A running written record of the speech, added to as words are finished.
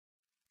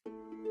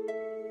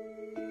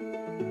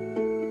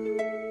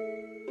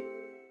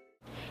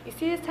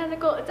See this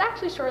tentacle? It's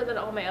actually shorter than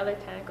all my other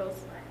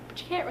tentacles, but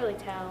you can't really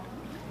tell.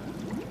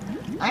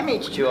 I'm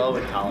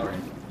H2O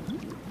intolerant.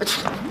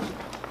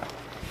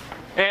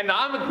 And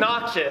I'm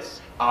obnoxious.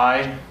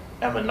 I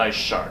am a nice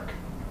shark.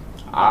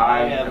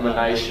 I am a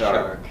nice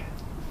shark.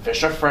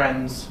 Fish are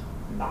friends,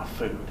 not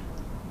food.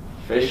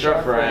 Fish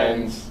are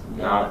friends,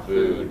 not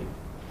food.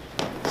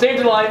 Saved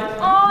your life.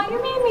 Oh,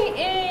 you made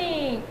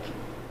me ink.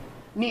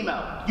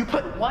 Nemo, you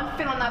put one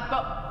fin on that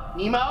boat.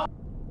 Nemo,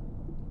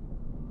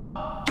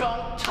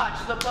 don't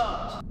touch the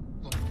boat.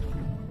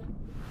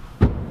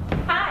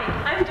 Hi,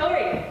 I'm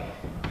Dory.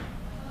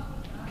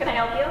 Can I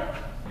help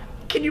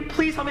you? Can you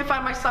please help me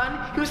find my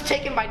son? He was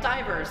taken by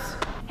divers.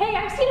 Hey,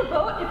 I've seen a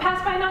boat. It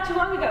passed by not too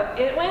long ago.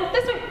 It went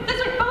this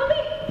way, follow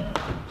me.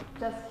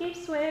 Just keep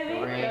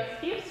swimming, Dory.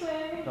 just keep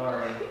swimming.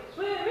 Dory. Keep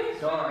swimming,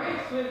 Dory.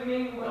 swimming,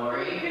 swimming. What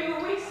Dory. do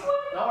we swim?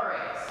 Dory.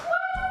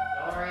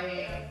 Swim.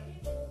 Dory.